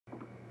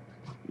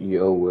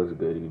Yo, what's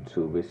good,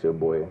 YouTube? It's your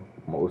boy,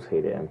 Most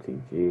Hated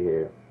MTG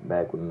here,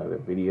 back with another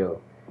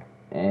video.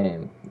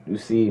 And you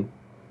see,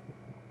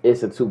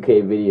 it's a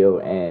 2K video,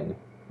 and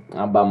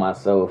I'm by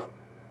myself.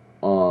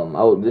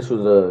 This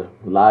was a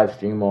live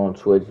stream on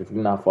Twitch. If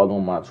you're not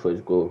following my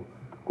Twitch, go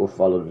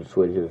follow the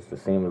Twitch. It's the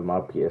same as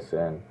my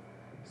PSN,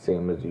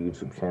 same as the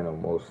YouTube channel,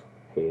 Most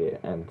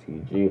Hated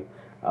MTG.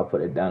 I'll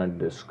put it down in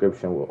the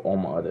description with all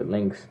my other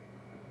links,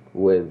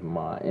 with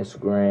my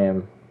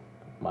Instagram,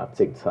 my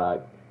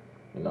TikTok.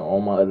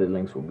 All my other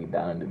links will be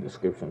down in the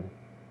description.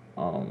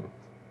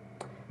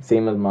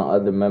 Same as my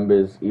other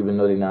members, even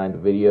though they're not in the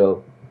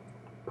video,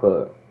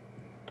 put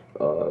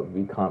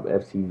VComp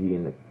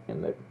FCG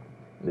in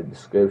the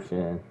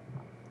description.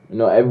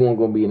 Everyone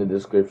gonna be in the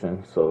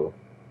description, so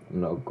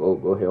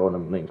go hit all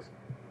them links.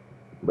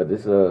 But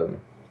it's a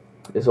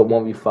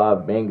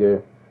 1v5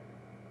 banger.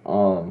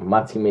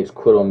 My teammates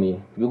quit on me.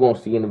 You're gonna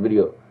see in the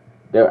video,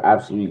 they're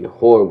absolutely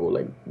horrible.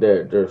 Like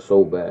they're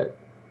so bad.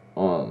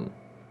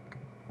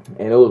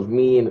 And it was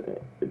me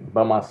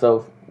by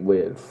myself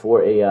with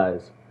 4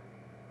 AIs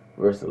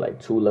versus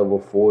like 2 level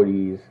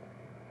 40s.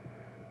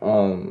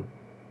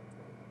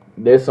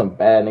 There's some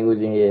bad language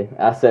in here.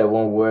 I said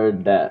one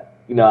word that,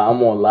 I'm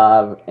on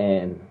live,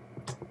 and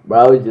bro,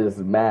 I was just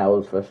mad. I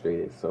was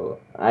frustrated. So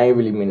I ain't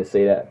really mean to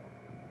say that.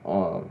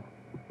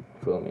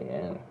 Feel me?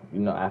 And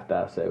after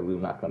I said we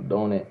were not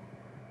condone it,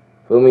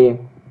 feel me?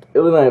 It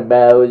wasn't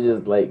bad. It was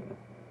just like,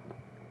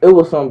 it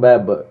was something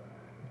bad, but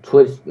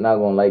Twitch not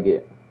gonna like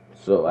it.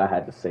 So I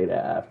had to say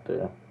that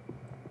after.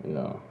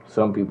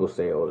 Some people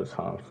say it all the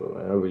time, so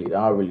I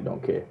really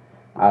don't care.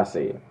 I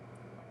say it.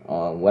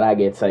 When I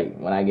get tight,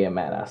 when I get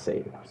mad, I say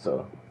it.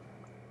 So,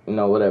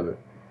 whatever.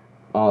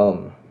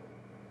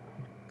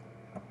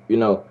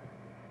 It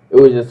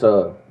was just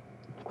a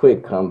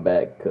quick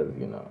comeback because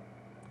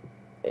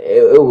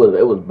it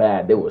was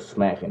bad. They were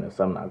smacking us.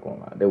 I'm not gonna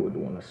lie. They were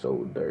doing us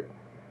so dirt.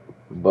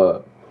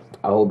 But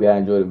I hope y'all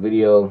enjoyed the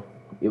video.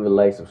 Leave a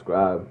like,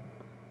 subscribe.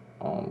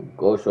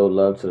 Go show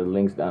love to the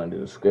links down in the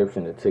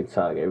description, the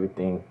TikTok,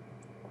 everything.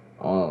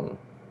 And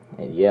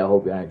yeah, I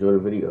hope y'all enjoy the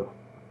video.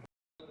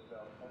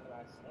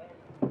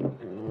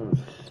 Oh,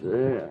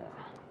 shit.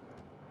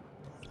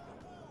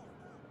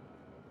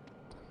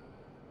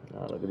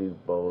 Now look at these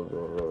balls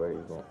already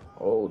going.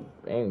 Oh,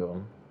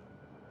 bingo.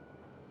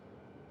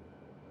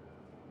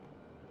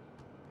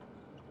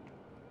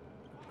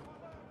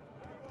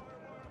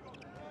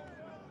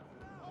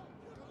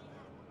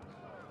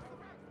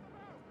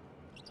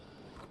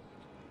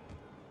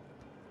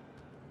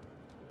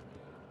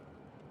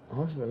 I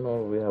don't even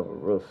know if we have a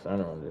real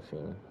center on this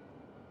team.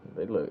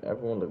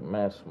 Everyone look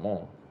mad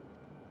small.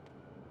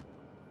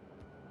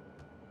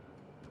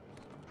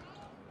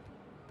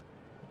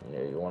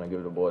 Yeah, you want to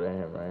give the ball to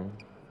him, right?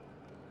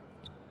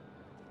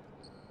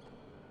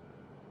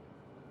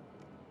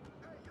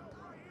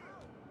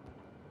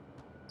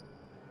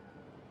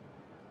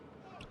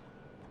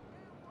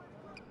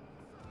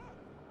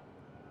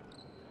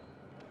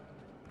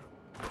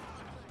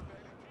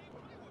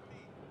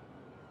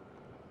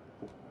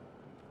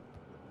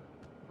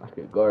 I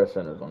could guard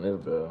centers on this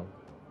bill.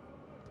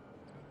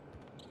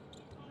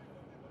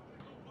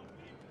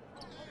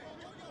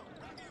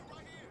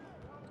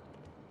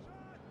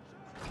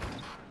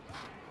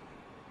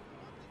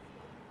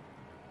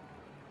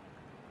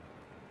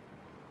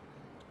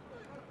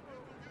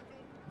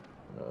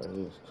 No,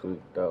 he's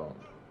tweaked out.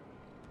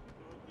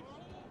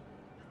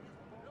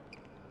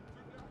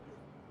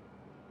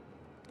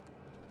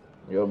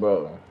 Yo,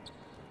 bro.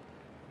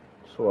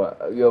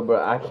 Yo,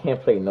 bro, I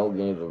can't play no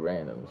games with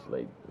randoms.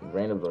 Like,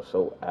 randoms are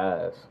so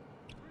ass.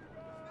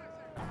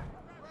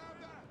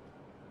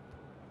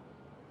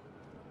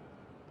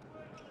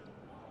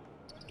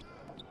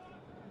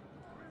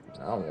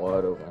 I'm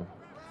wide open.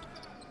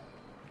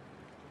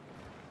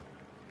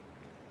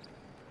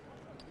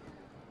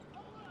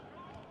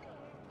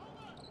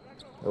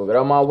 Yo, get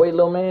out my way,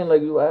 little man.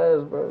 Like, you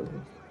ass, bro.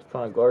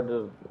 Trying to guard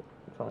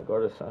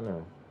the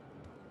center.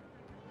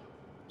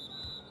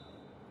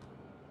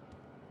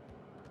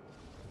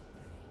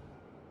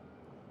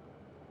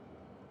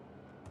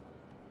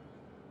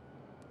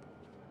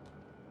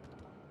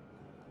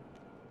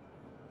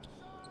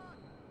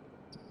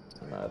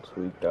 Nah,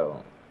 tweaked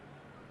out.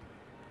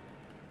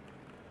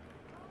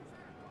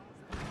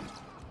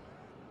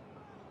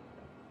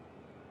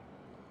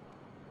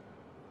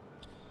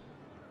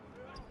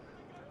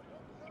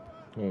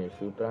 He didn't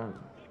shoot that.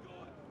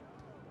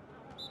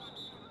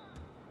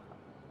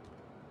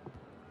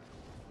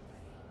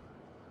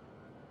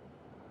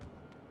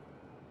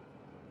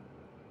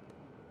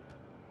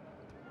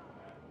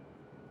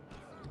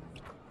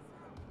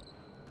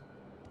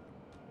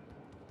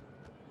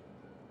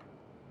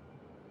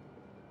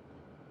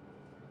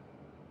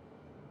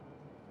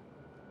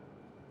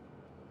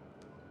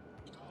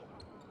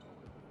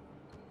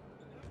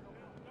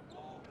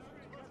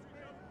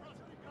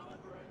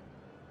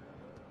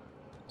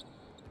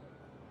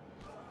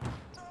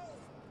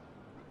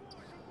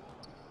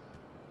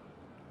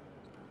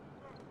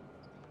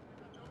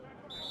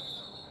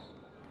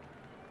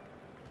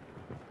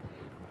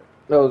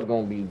 That was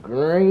gonna be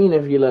green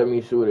if he let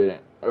me shoot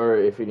it, or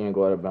if he didn't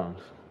go out of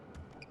bounds.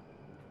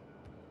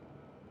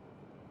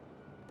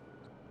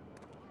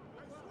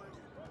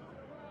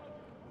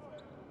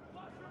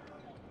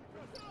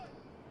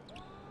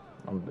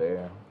 I'm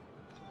there.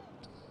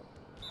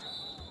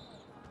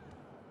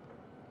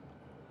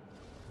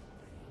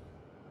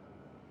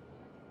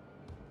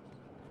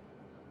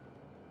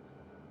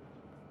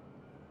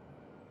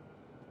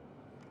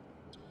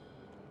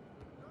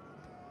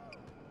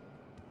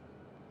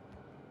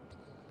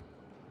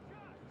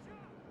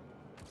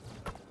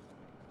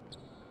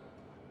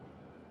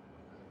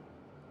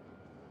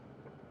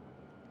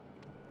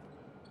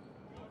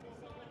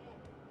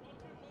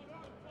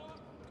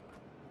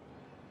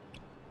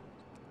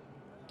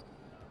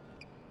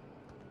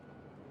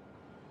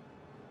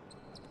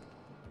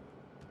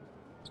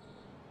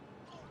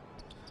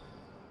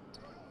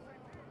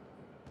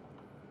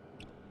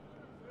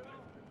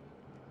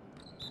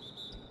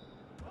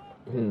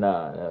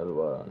 Nah, that's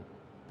wild.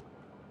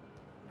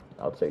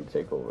 I'll take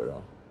takeover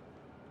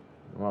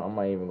though. I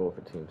might even go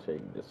for team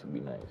take just to be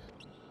nice.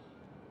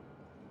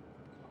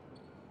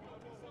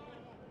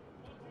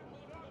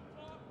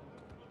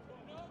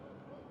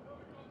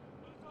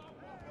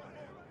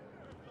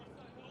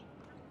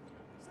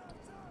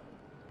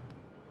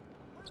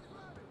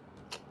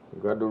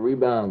 Grab the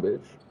rebound,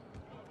 bitch.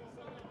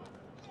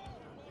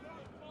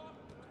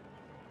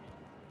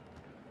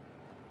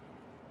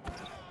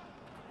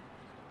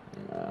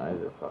 Nah, I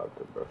just popped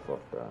it, bro.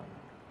 Fuck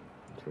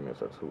that.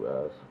 Teammates are too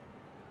ass.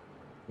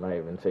 Not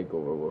even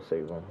takeover will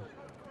save them.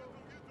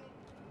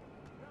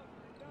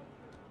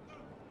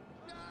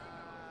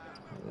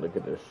 Look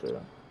at this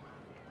shit.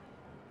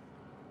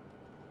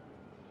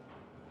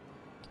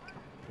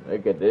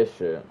 Look at this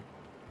shit.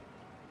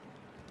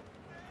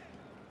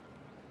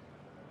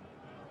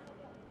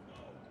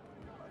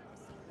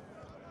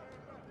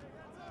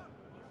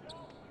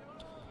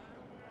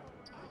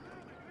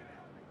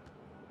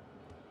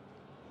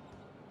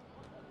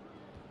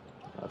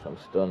 I'm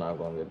still not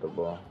gonna get the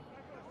ball.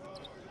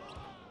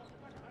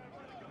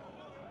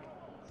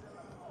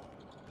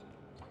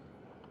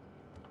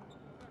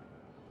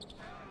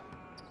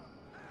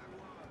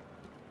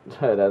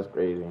 That's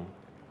crazy.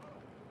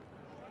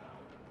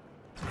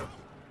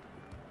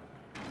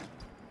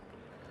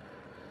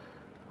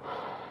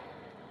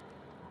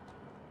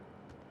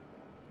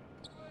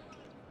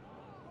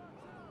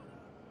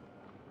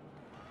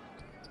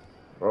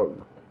 Bro,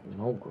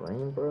 no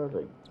green, bro.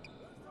 Like,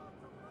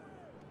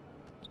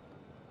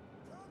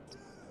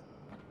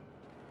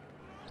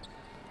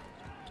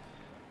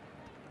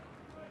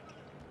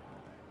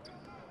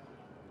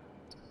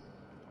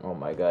 oh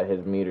my god,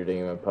 his meter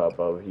didn't even pop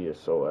out. He is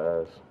so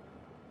ass.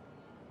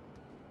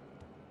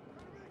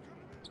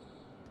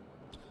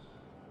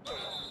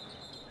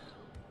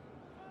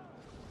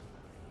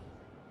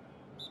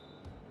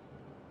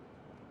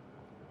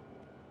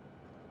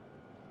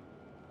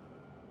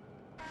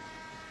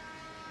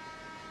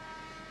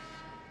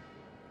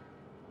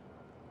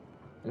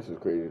 This is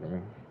crazy to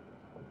me.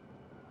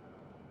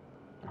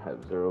 I have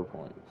 0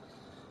 points.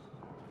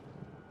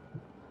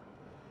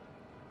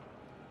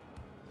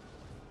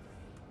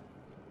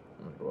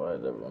 Why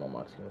is everyone on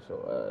my team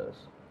so ass?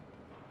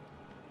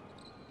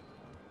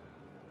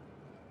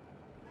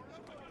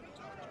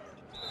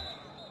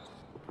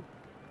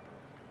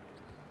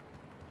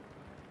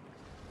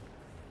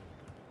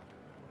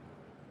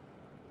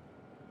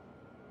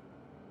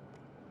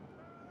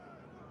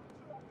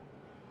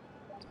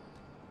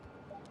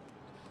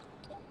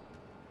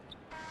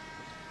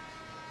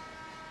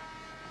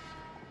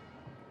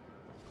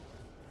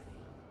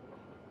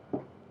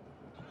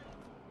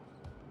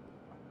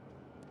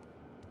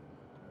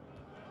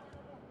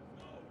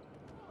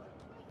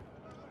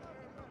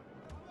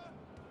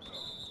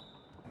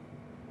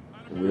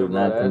 We do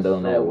not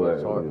condone that word.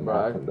 We do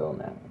not condone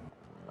that.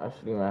 I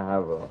shouldn't even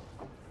have a.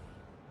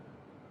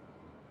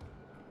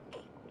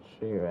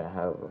 Shouldn't even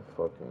have a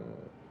fucking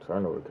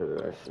turnover because of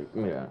that shit.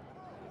 Yeah.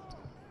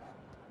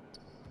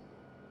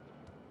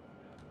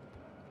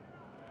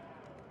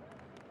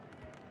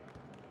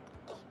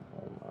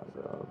 Oh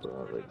my god,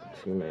 bro. Like,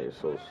 the teammate is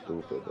so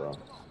stupid, bro.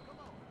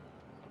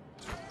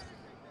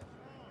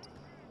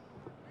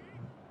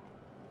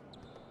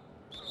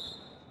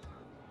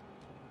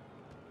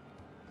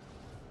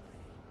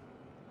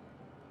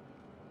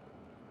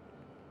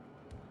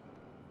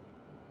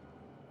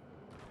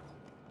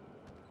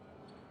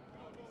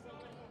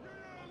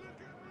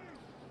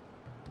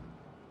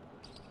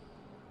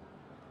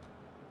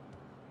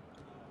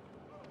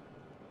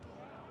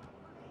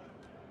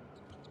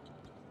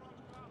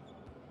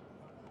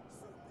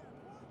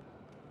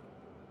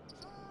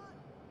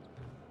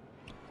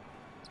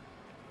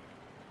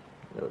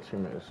 Yo,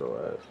 teammate is so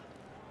ass.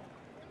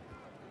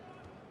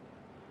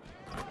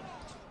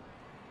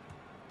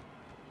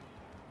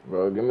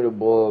 Bro, give me the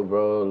ball,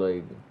 bro.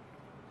 Like,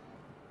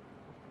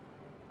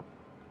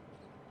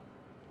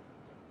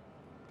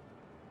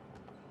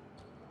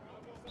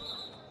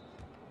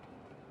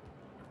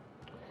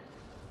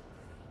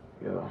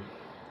 yo.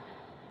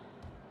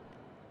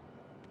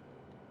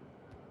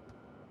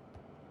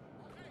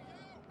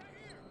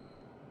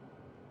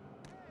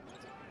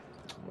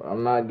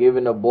 I'm not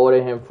giving the ball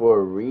to him for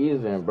a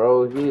reason,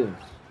 bro.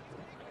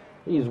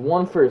 He's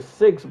 1 for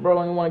 6, bro.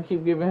 And you want to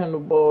keep giving him the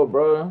ball,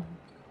 bro.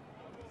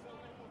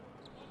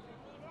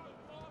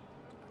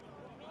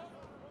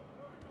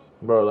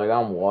 Bro, like,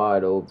 I'm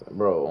wide open.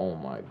 Bro, oh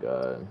my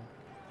God.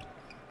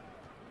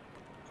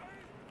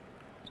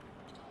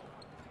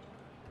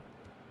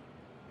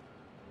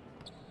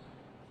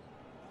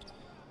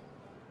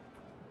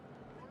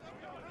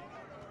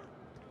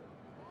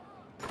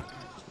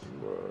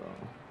 Bro.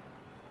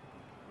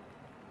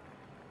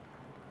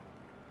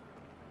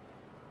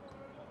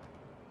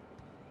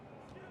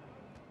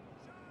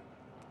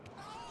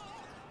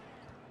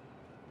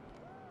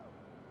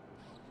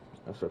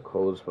 That's a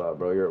cold spot,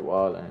 bro. You're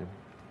wilding.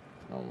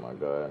 Oh my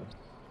God.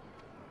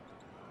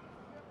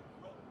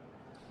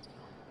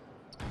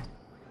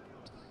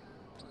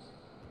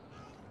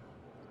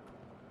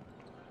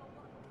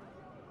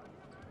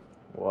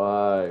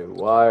 Why?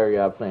 Why are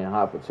y'all playing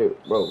hot potato?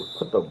 Bro,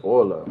 put the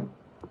ball up.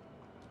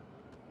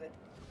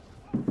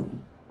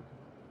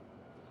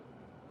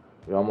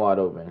 Yo, I'm wide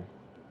open.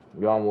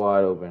 Yo, I'm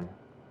wide open.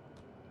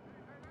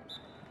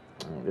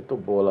 Man, get the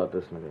ball out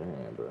this nigga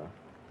hand, bro.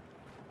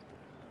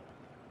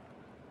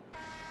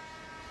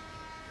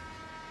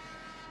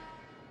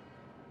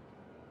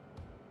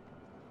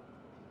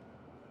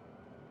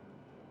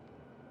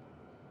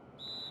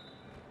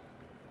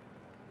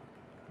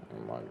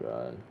 Oh my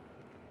God.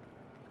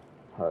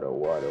 Had a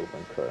wide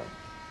open cut.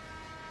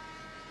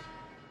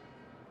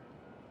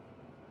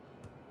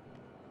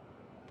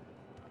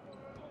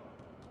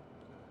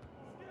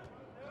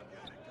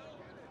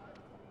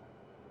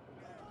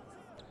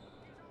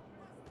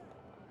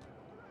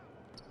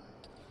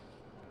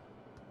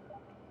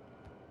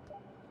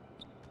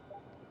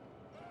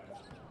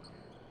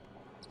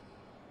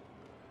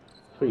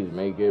 Please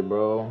make it,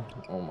 bro.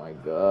 Oh my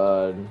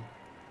God.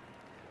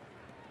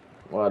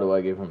 Why do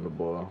I give him the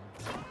ball?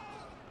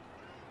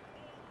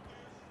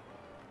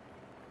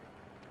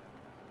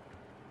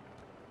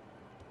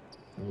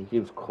 He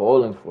keeps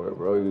calling for it,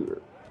 bro.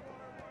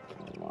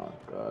 Oh my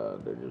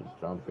God, they're just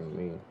jumping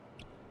me.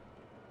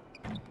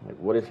 Like,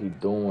 what is he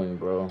doing,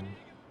 bro?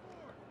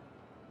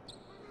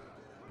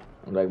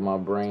 Like, my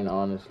brain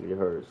honestly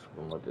hurts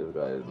from what this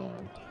guy is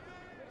doing.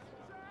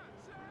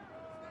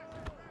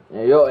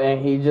 And yo,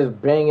 and he just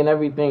banging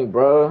everything,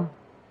 bro.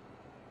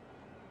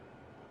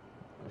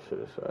 I should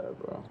have said,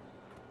 bro.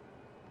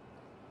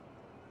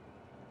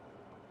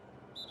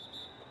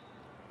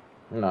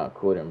 I'm not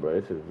quitting, bro.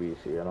 This is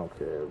VC. I don't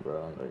care,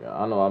 bro. Like,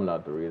 I know I'm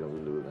not the reason we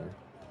losing.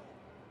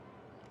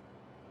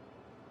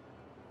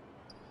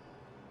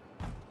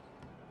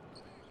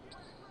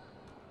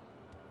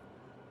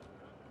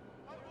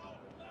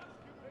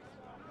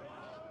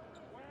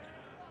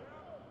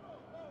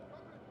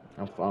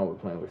 I'm fine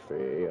with playing with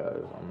straight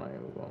AIs. I'm not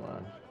even gonna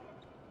lie.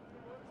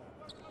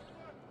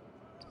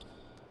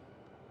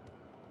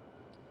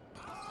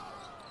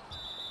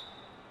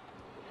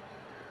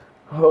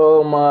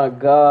 Oh my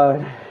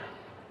God.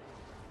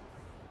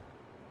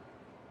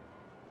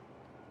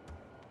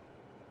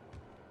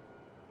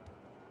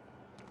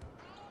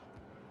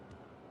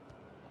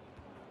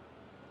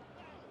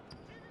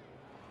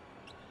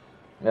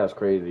 That's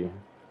crazy.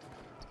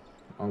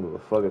 I don't give a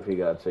fuck if he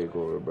got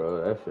takeover,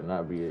 bro. That should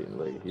not be,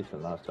 like, he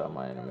should not stop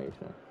my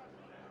animation.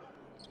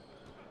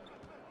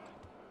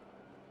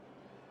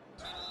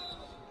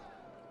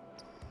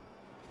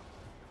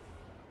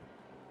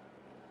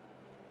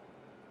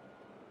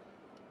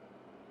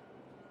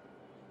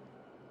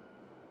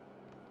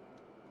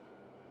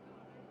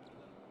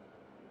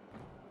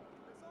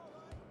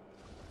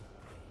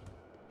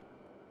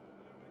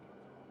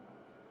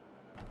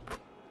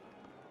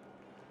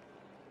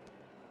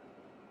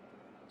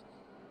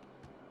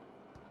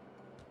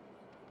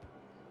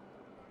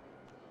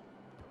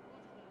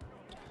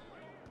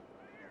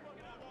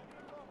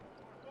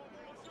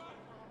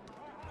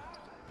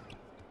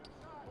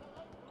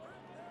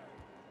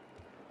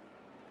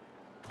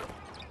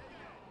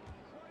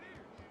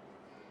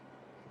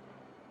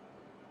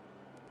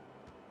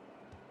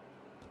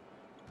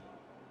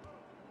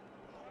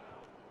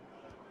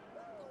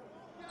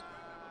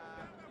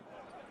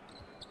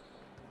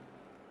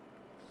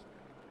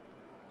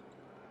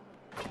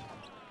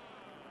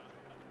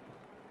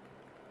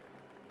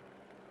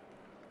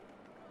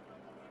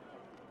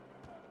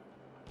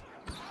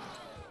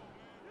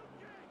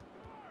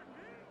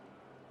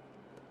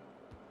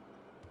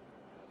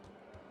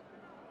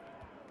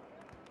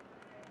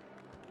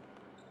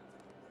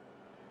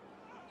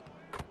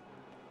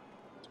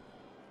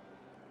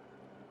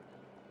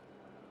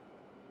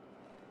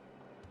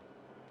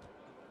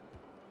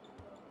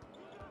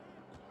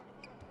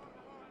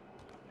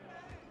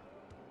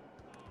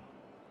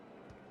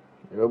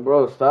 Yo,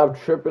 bro, stop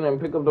tripping and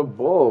pick up the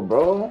ball,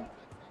 bro.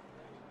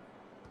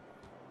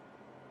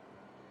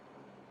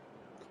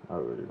 I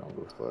really don't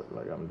give a fuck.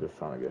 Like, I'm just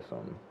trying to get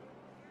some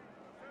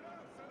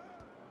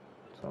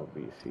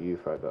VC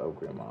if I can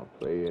upgrade my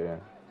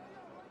player.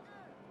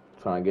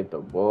 Trying to get the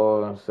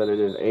ball instead of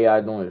this AI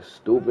doing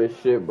stupid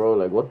shit, bro.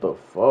 Like, what the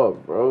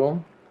fuck,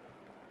 bro?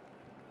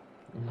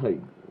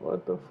 Like,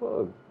 what the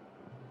fuck?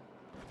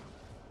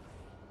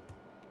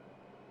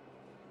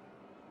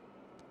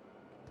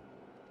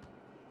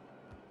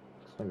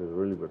 This nigga's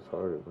really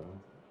retarded, bro.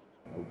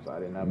 Oops, I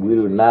did not We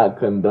do not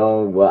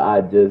condone what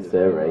I just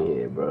said right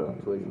here, bro.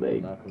 Twitch, we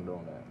Like, do not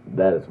condone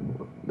that.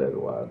 that's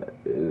wild.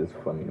 It is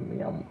funny to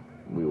me. I'm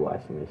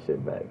rewatching this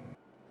shit back.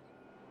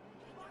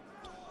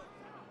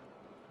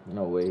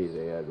 No way he's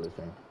AI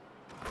glitching.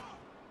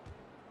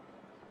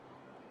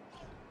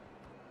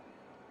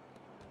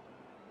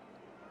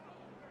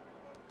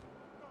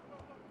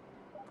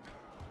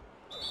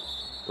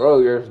 Bro,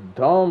 you're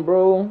dumb,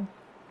 bro.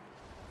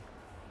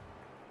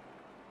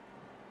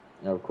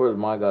 And of course,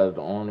 my guy is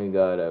the only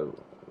guy that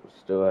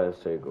still has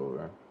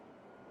takeover.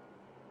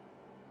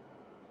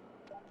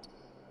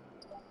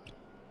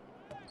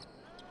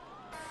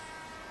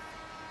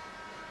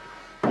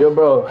 Yo,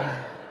 bro,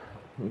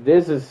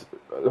 this is,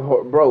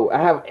 bro. I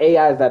have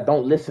AIs that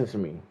don't listen to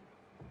me.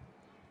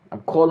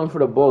 I'm calling for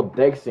the ball,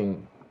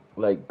 dexing.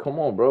 Like, come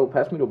on, bro,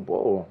 pass me the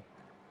ball.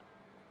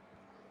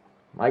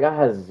 My guy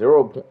has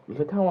 0.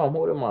 Look how I'm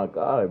holding my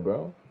guy,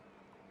 bro.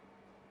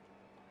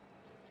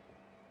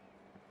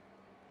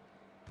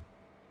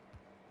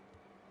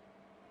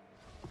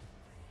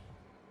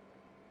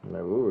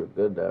 Man, we were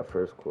good that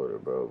first quarter,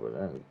 bro, but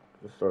then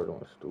just started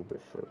doing stupid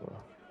shit, bro.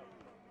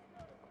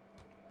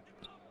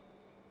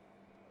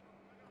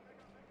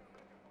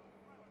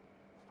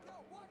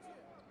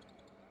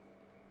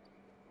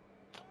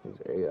 His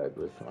AI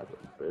glitching like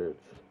a bitch.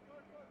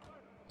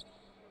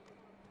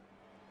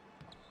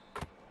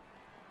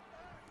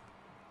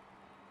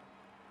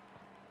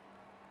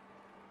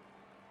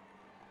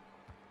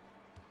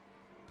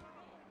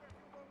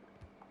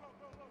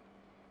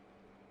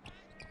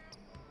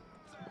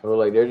 Bro,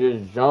 like, they're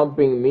just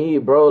jumping me,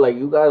 bro. Like,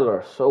 you guys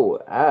are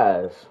so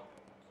ass.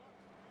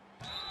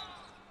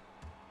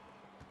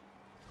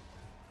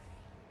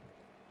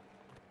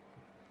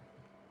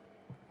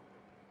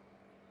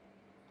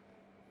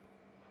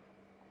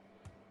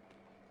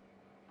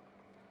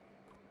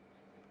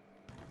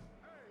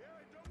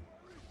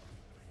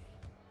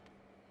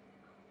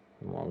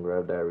 Come on,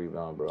 grab that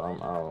rebound, bro.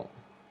 I'm out.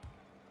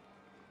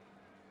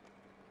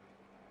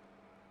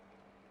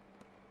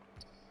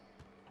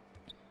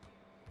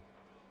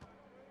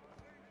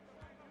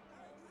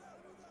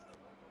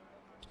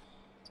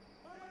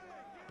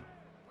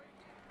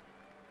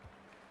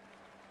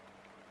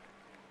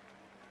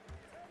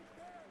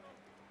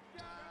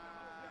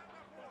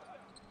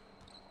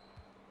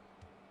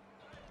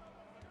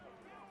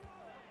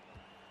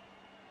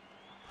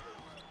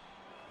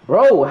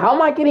 Bro, how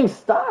am I getting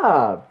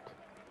stopped?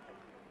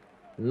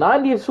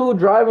 92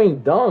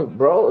 driving dunk,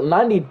 bro.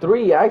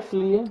 93,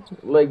 actually.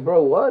 Like,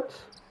 bro, what?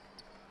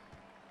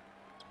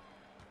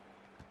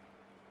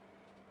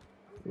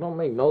 Don't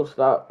make no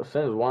sense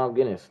why I'm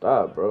getting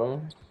stopped,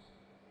 bro.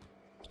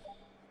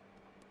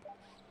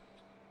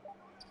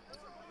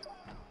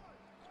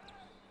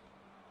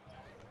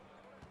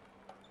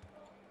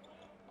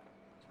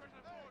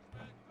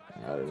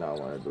 I did not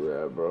want to do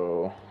that,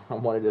 bro. I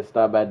wanted to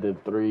stop at the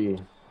 3.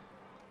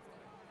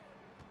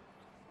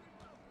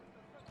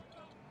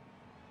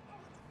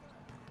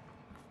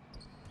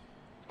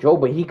 Joe,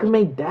 but he can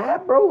make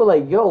that, bro?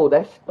 Like, yo,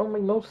 that shit don't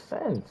make no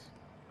sense.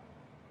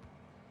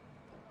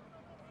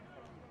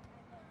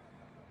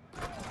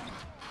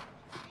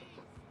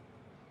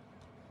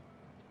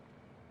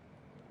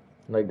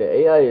 Like, the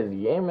AI is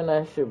yamming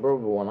that shit, bro,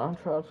 but when I'm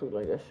trying to,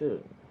 like, that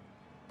shit,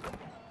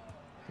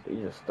 they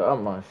just stop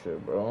my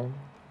shit, bro.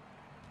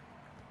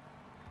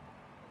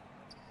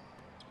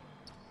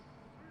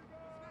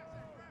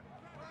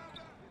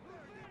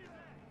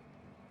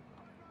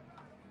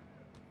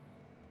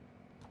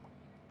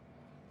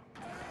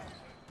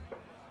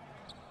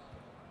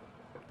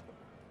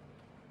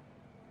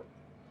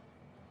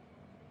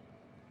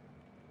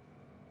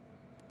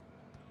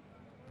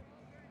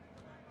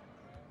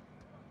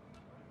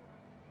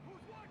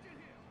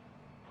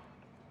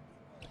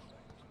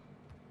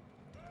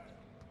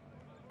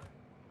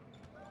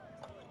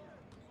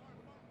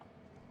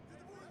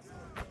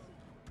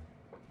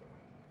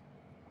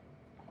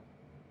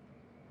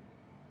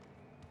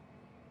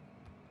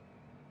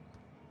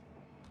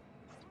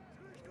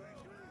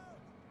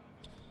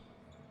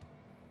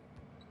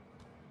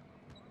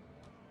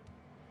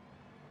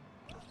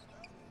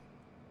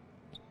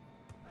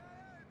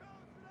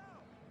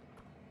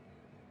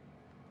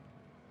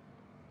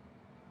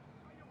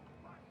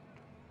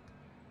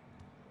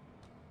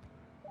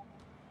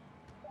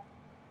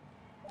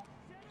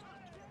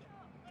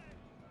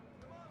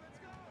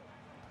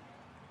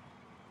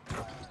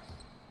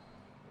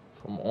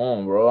 Come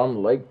on, bro.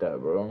 I'm like that,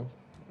 bro.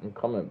 I'm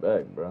coming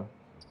back, bro.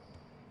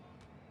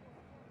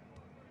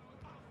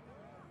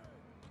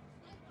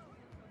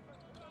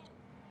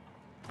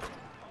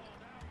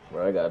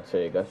 Bro, I gotta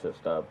take. I should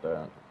stop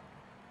that.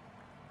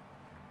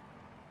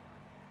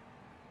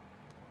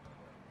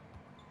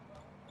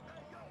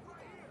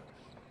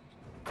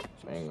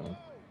 Bang.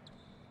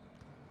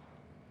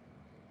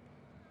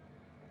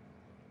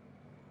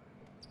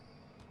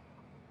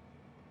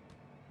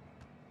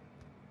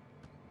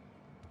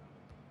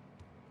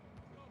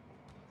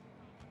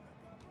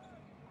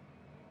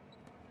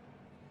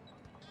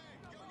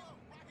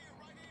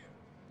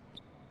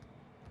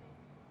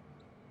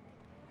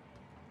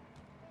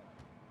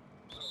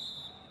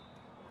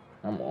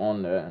 I'm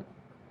on that.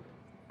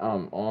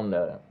 I'm on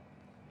that.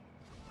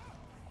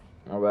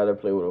 I'd rather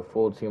play with a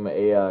full team of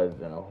AIs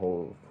than a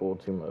whole full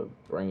team of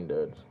brain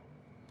deads.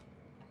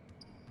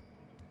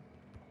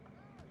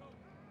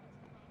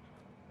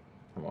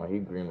 Come on, he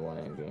green one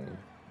in game.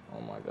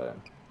 Oh my god.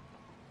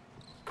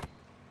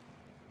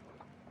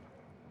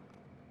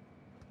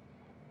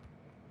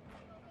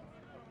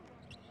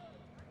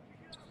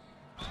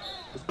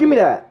 Give me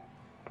that.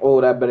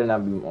 Oh, that better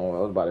not be. Oh, I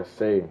was about to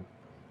say.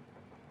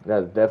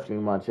 That's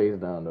definitely my chase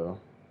down though.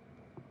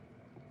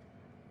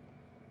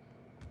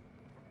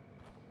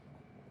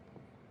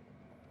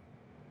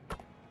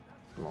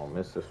 Come on,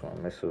 miss this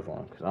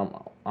one, cause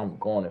I'm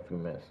going if you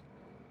miss.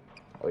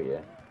 Oh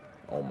yeah.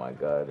 Oh my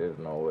god, there's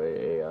no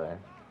way AI.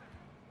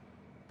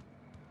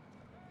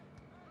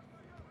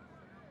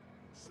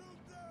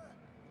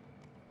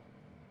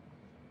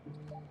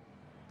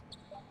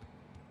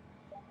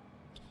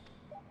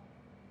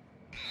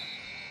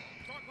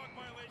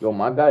 Yo,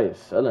 my guy is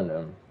selling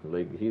them.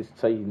 Like he's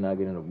tight, he's not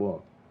getting the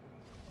ball.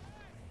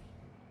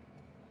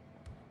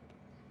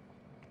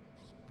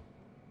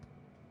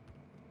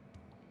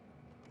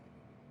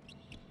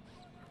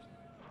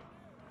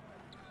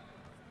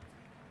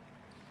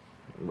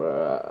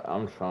 Bruh,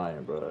 I'm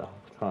trying, bruh.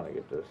 I'm trying to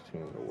get this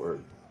team to work.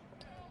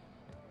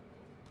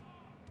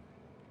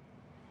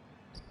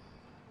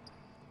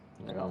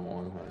 Like I'm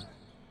on her.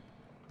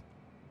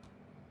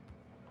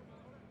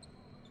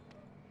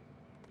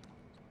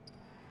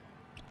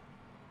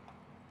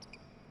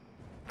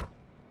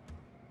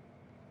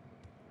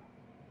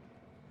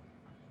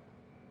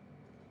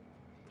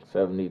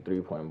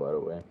 .73 point, by the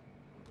way.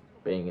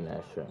 Banging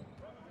that shit.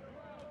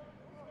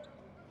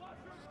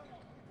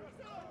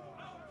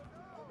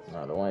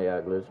 Nah, don't want AI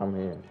glitch, I'm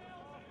here.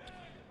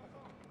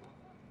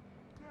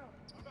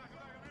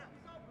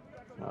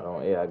 Nah,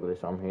 don't AI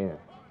glitch, I'm here.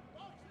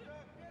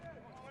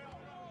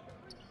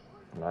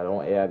 Nah,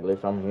 don't AI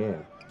glitch, I'm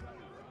here.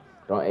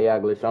 Don't AI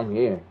glitch, I'm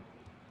here.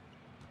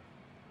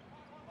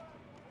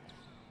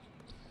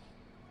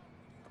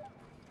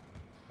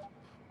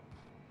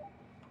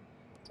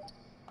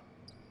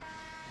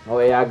 No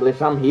AI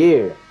glitch, I'm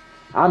here.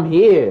 I'm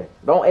here.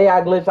 Don't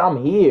AI glitch,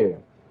 I'm here.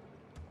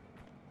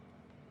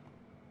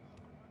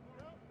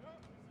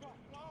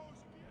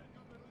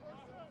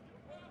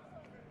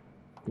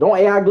 Don't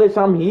AI glitch,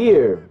 I'm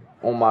here.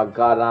 Oh my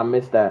god, I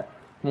missed that.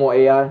 Come on,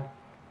 AI.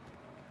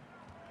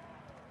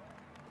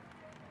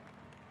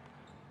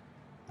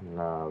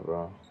 Nah,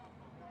 bro.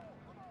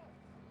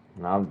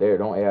 Nah, I'm there.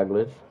 Don't AI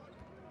glitch.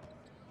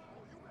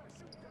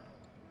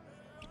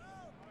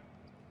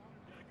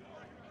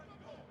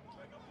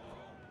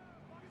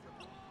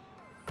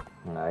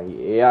 Nah,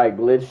 he AI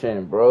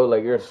glitching, bro.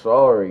 Like, you're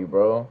sorry,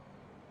 bro.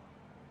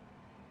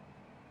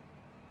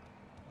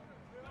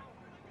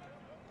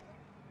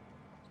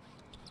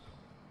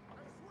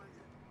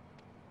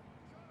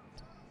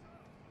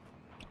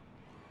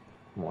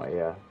 Come on,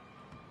 AI.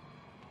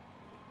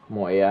 Come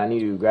on, AI. I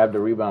need you to grab the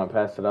rebound and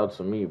pass it out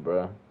to me,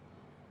 bro.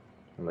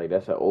 Like,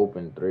 that's an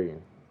open three.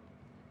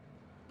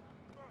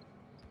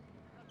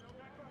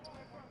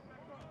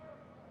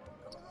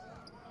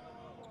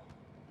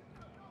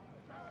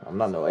 I'm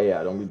not no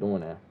AI. Don't be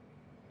doing that.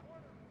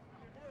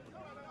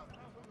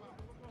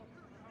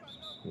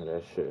 Look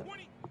at that shit.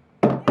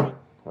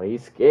 Oh,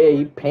 he's scared.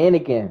 He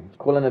panicking. He's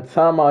calling a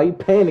timeout. He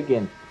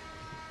panicking.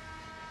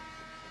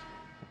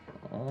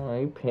 Oh,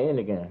 he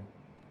panicking.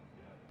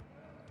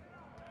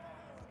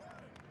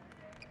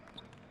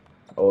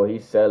 Oh,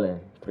 he's selling.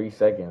 3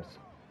 seconds.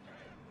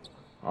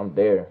 I'm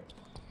there.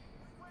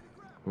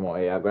 Come on,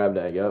 AI. Grab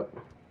that. Yup.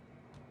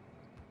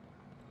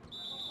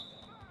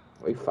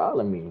 Wait,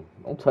 follow me.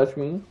 Don't touch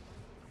me.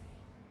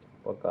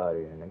 Fuck out of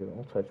here, nigga.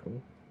 Don't touch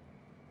me.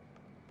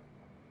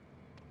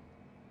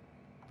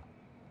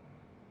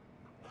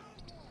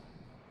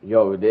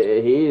 Yo,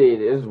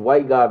 this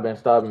white guy been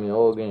stopping me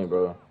all game,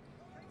 bro.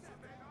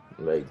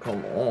 Like,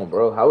 come on,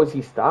 bro. How is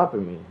he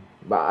stopping me?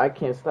 But I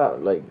can't stop.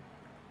 Like,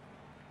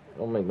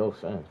 don't make no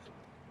sense.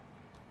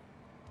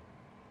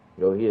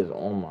 Yo, he is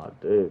on my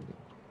dick.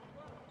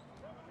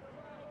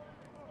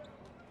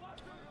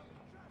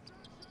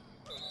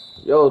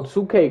 Yo,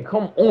 2K,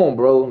 come on,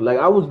 bro. Like,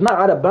 I was not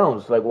out of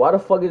bounds. Like, why the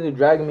fuck is he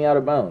dragging me out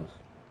of bounds?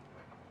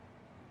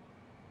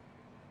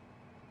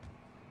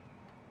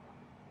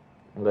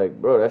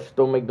 Like, bro, that shit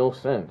don't make no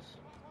sense.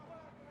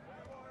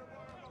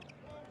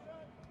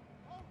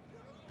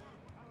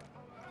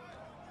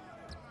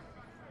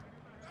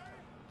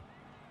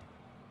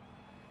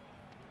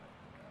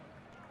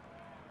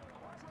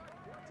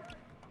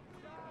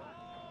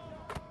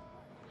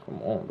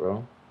 Come on,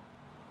 bro.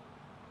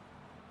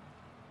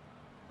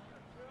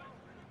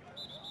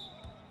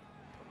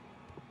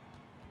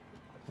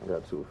 I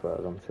got 2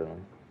 fouls. I'm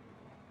chilling.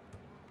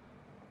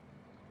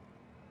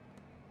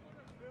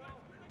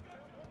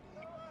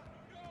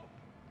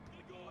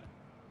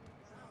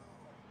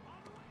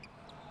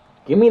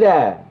 Give me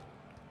that.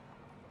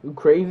 You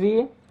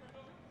crazy?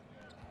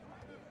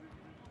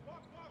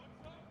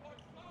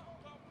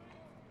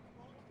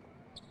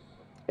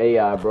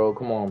 AI, bro.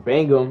 Come on.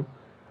 Bang him.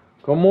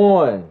 Come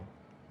on.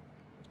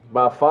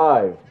 By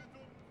 5.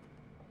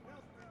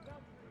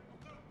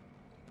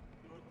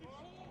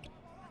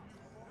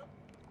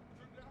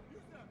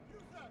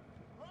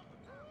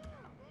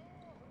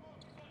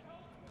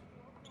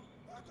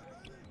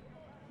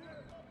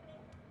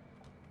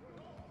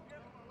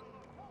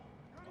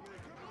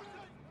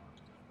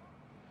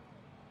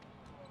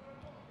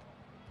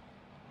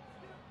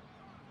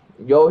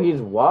 Yo, he's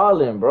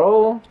wildin',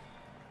 bro.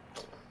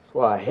 That's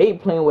why I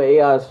hate playing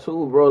with AIs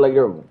too, bro. Like,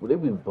 they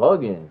be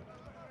bugging.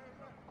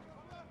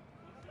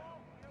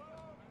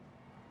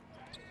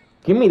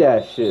 Give me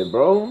that shit,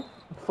 bro. What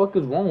the fuck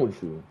is wrong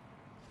with you?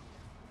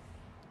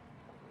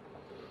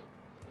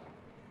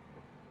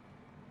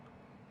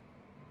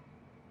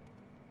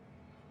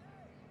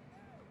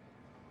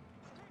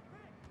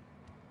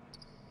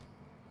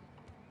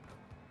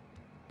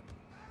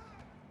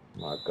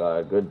 My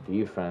God, good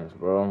defense,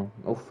 bro.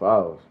 No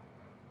fouls.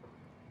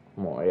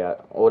 Come on, yeah.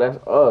 Oh, that's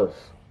us.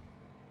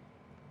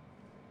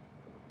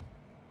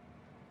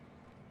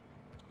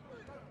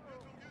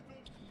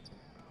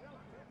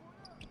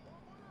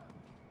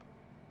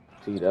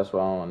 See, that's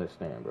what I don't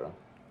understand, bro.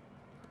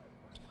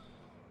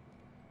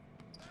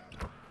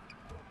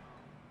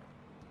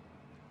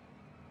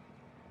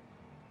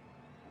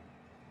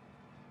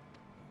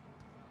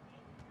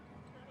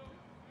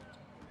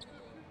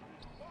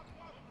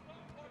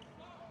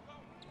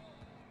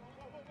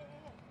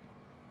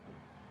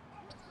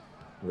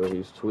 Yo,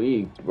 he's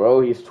tweaked, bro.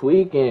 He's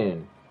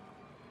tweaking.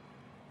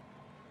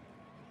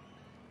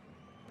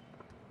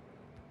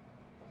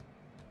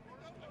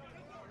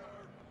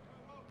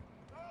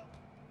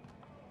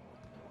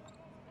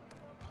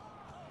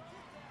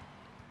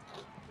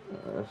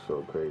 That's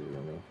so crazy to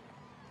me.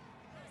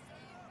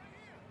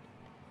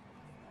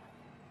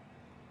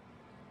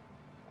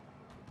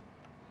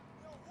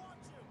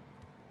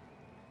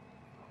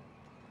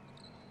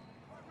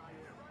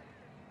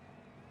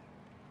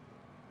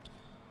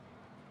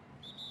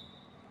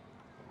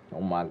 Oh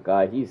my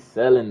God, he's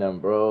selling them,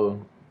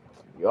 bro.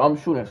 Yo, I'm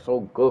shooting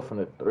so good from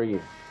the 3.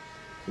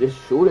 This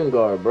shooting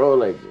guard, bro.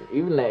 Like,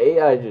 even the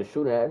AI is just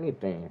shooting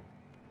anything.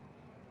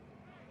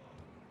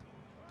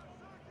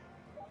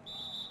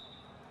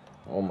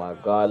 Oh my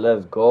God,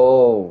 let's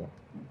go.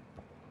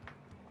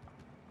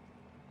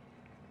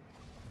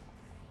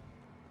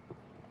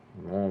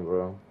 Come on,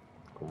 bro.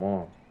 Come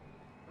on.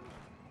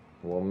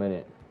 1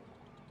 minute.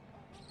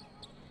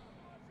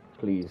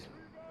 Please.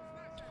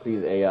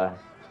 Please, AI.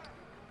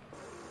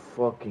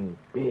 Fucking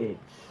bitch.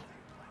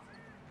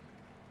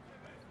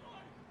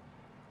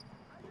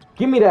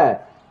 Give me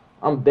that.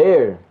 I'm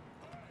there.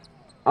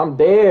 I'm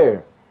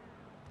there.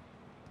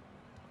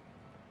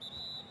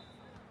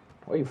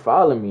 Why you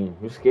following me?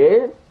 You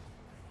scared?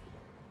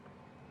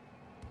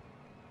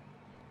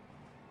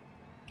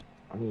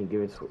 I need to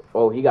give it to.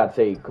 Oh, he got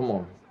take. Come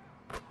on.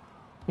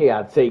 He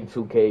got take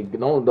 2K.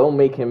 Don't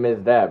make him miss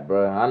that,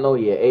 bro. I know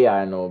he an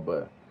AI, I know,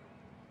 but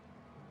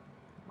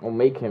don't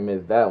make him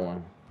miss that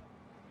one.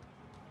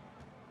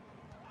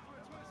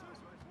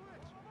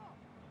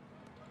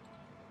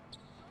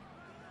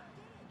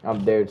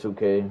 I'm there,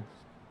 2K.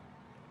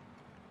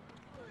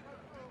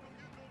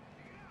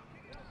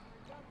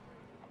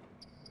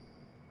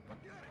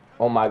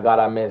 Oh my God,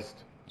 I missed.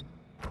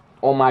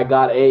 Oh my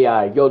God,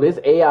 AI. Yo, this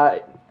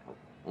AI.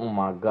 Oh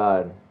my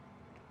God.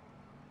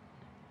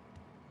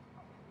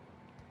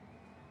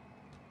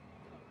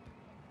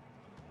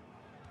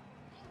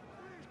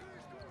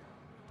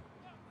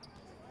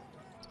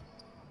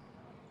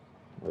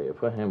 Wait,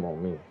 put him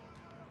on me.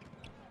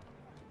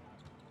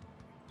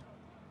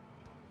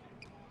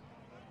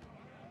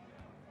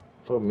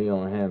 Put me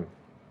on him.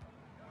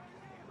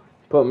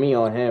 Put me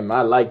on him.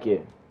 I like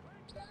it.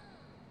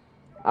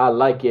 I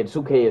like it.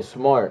 2K is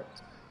smart.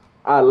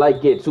 I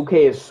like it.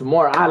 2K is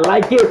smart. I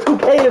like it.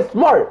 2K is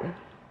smart.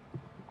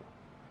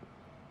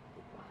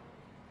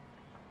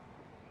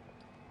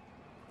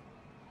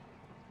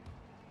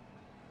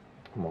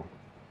 Come on.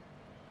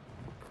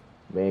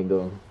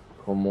 Bingo.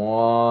 Come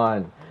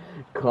on.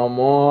 Come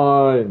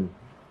on.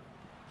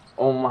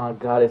 Oh my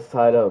God, it's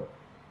tied up.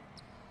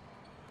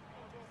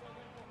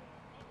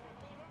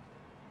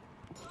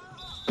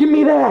 Give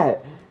me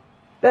that.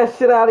 That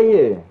shit out of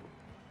here.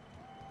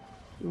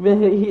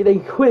 They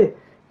quit.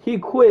 He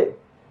quit.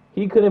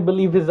 He couldn't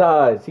believe his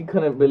eyes. He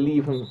couldn't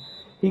believe him.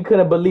 He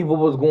couldn't believe what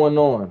was going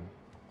on.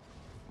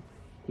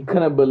 He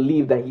couldn't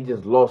believe that he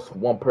just lost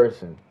one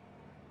person.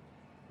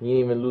 He didn't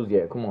even lose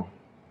yet. Come on.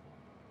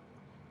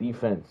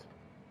 Defense.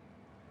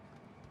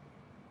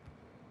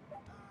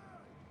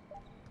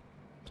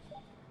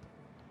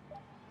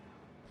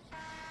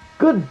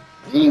 Good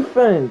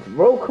defense,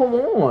 bro. Come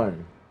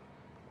on.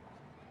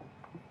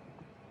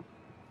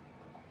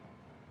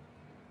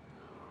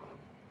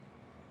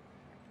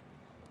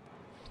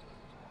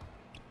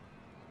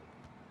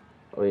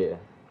 Oh, yeah.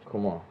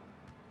 Come on.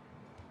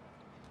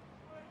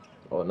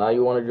 Oh, now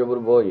you want to dribble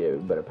the ball? Yeah, you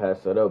better pass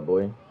that up,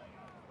 boy.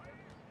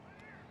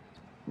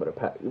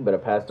 You better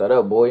pass that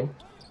up, boy.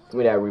 Give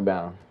me that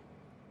rebound.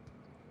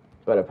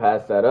 Better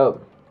pass that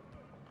up.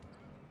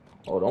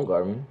 Oh, don't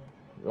guard me.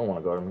 You don't want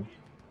to guard me.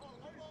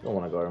 You don't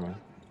want to guard me.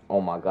 Oh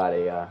my God,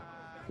 AI.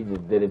 He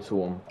just did it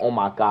to him. Oh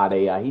my God,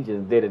 AI. He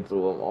just did it to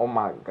him. Oh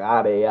my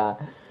God, AI.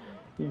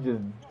 He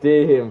just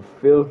did him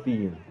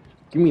filthy.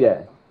 Give me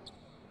that.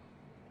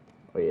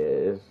 Oh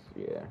yeah,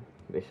 yeah.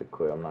 They should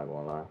quit. I'm not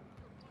gonna lie.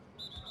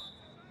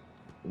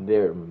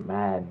 They're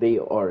mad. They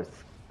are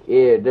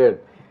scared.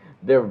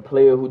 They're a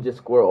player who just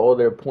scored all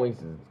their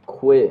points is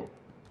quit.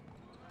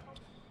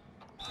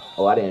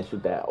 Oh, I didn't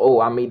shoot that.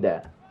 Oh, I made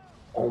that.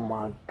 Oh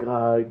my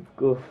God,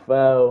 good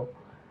foul.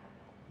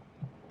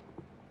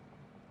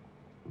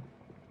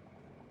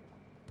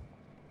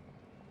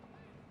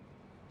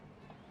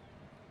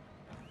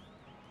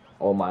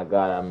 Oh my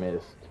God, I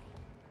missed.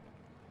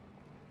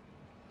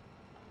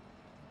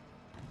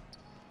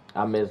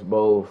 I missed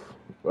both.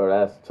 Bro,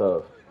 that's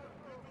tough.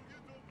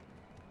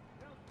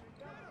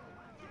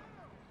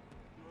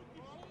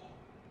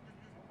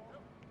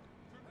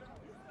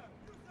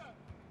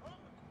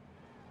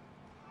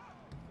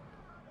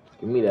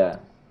 Give me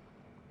that.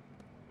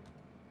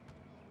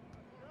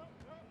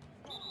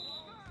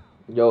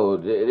 Yo,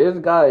 this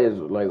guy is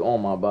like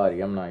on my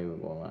body. I'm not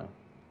even gonna lie.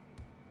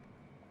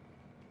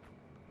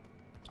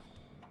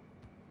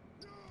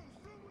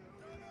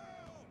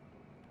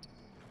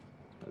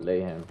 Lay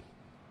him.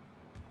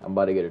 I'm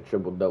about to get a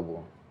triple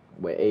double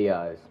with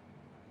AIs.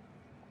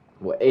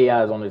 With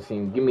AIs on the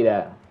team. Give me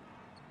that.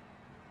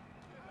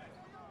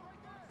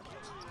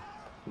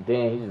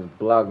 Damn, he just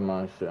blocked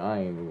my shit. I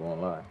ain't even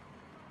gonna lie.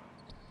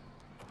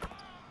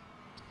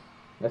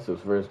 That's his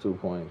first 2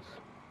 points.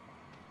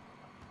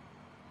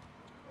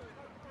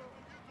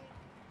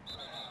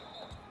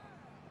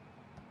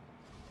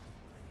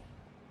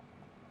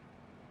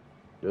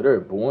 Yo,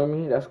 they're booing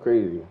me? That's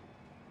crazy.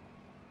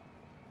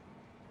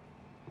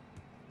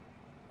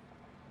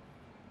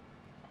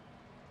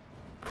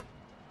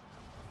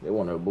 They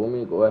want to boo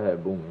me? Go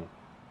ahead, boo me.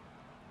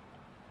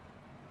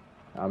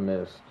 I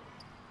missed.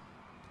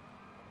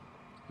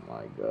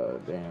 My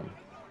God, damn.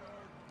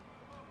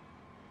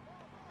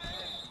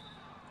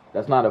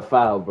 That's not a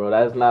foul, bro.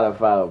 That's not a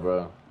foul,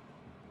 bro.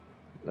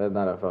 That's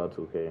not a foul,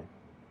 2K.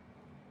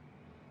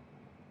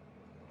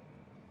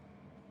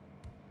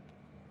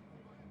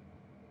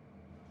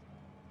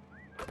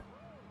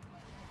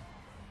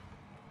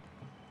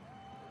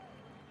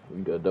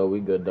 We good, though. We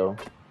good, though.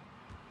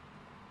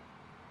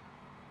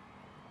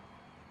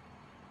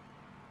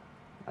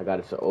 I got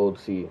it to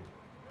OT.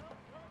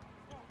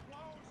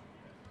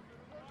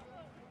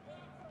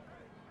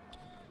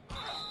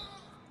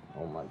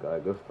 Oh, my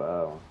God. Good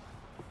foul.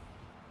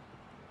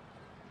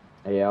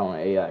 AI on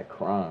AI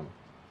crime.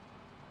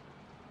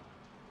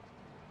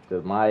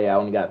 Because my AI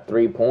only got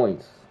 3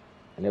 points.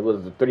 And it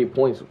was the 3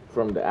 points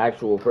from the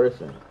actual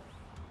person.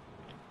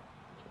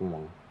 Come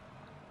on.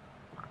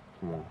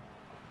 Come on.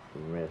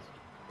 We missed.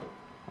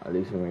 At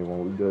least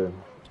when we good.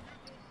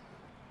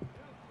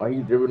 Oh,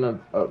 he's dribbling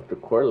up the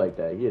court like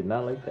that. He is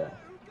not like that.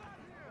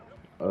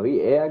 Oh,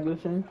 he AI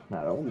glitching?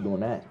 Nah, don't be doing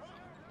that.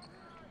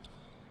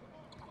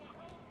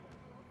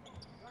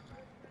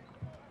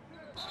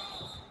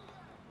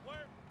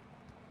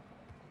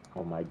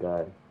 Oh my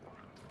God.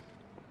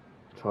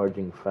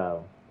 Charging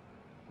foul.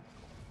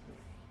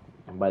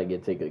 I'm about to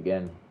get taken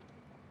again.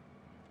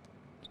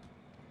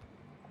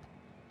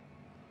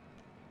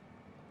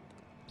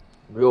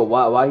 Yo,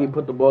 why he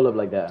put the ball up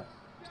like that?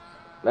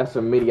 That's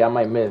a midi I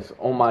might miss.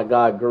 Oh my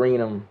God, green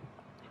him.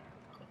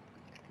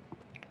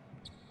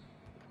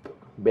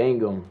 Bang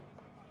him.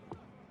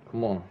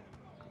 Come on.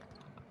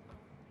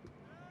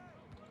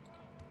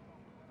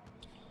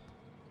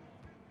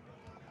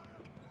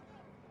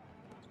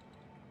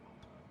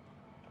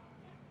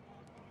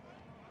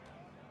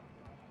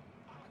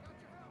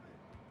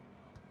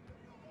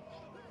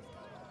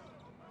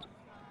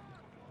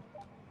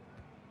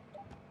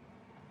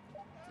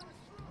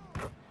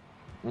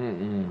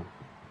 Mm-mm.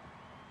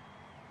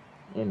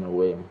 Ain't no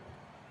way.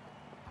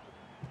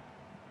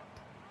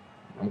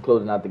 I'm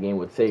closing out the game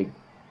with take.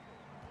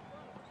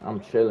 I'm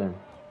chilling.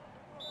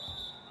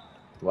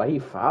 Why he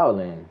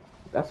fouling?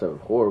 That's a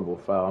horrible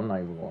foul. I'm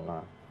not even gonna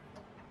lie.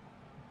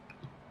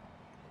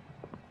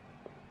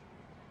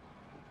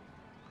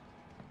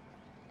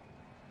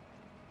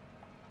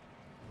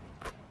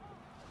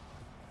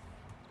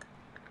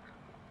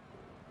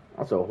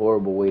 That's a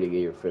horrible way to get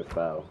your 5th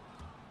foul.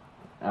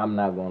 I'm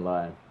not gonna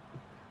lie.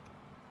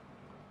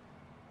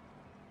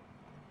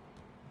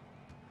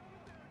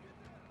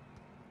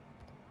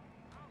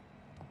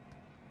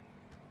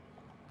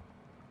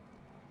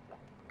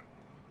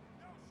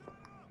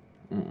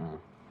 Mm-mm.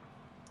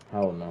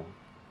 Hell no.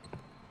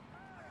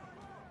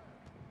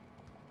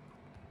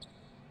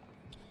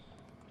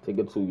 Take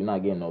a 2. You're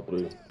not getting no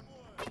 3.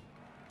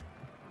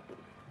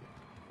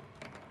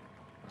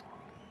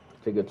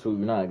 Take a 2. You're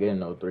not getting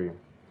no 3.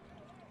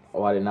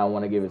 Oh, I did not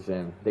want to give it to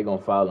him. They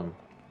gonna foul him.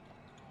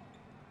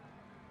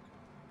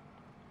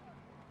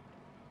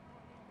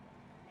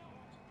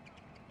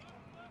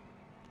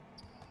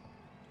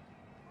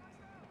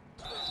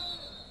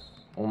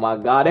 Oh my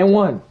God, and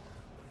one.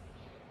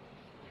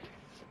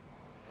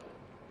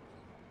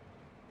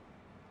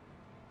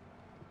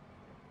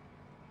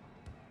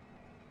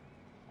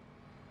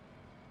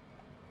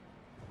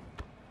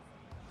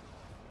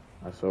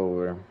 That's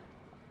over.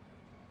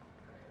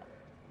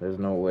 There's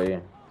no way.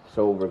 It's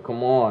over.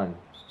 Come on.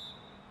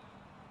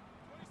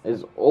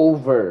 It's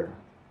over.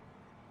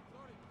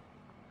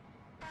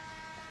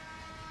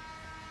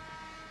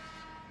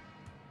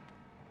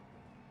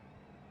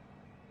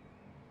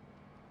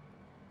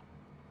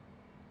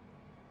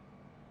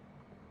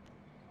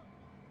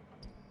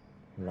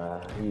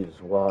 Nah, he's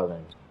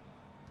wilding.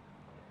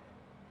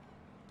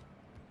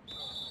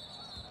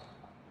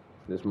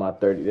 This is my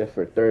 30. That's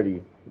for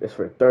 30. That's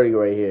for 30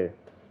 right here.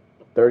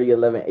 30,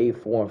 11,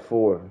 8, 4, and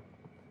 4.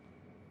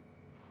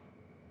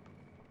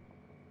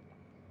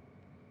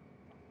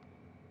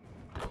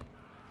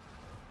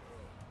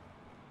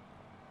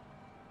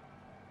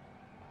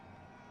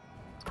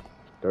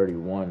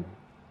 $31.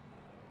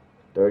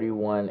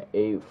 31,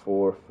 8,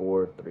 4,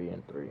 4, 3,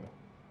 and 3.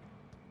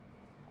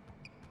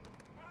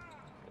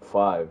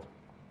 5.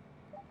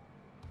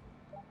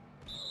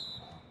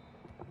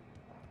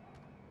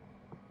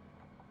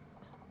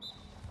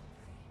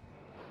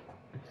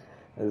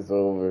 It's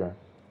over.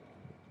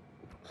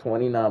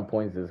 29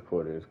 points this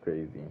quarter is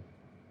crazy.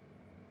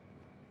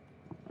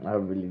 I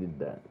really did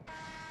that.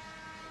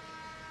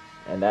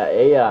 And that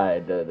AI,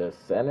 the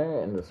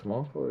center and the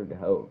small forward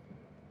helped.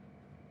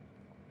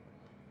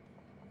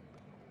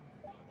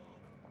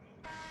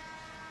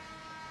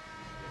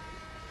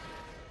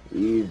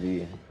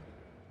 Easy.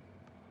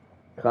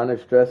 Kind of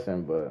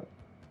stressing, but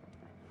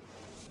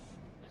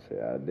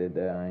shit, I did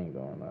that. I ain't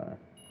gonna lie.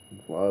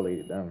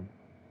 Violated them.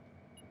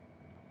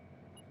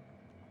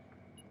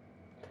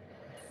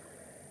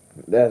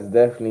 That's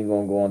definitely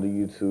gonna go on to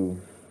YouTube.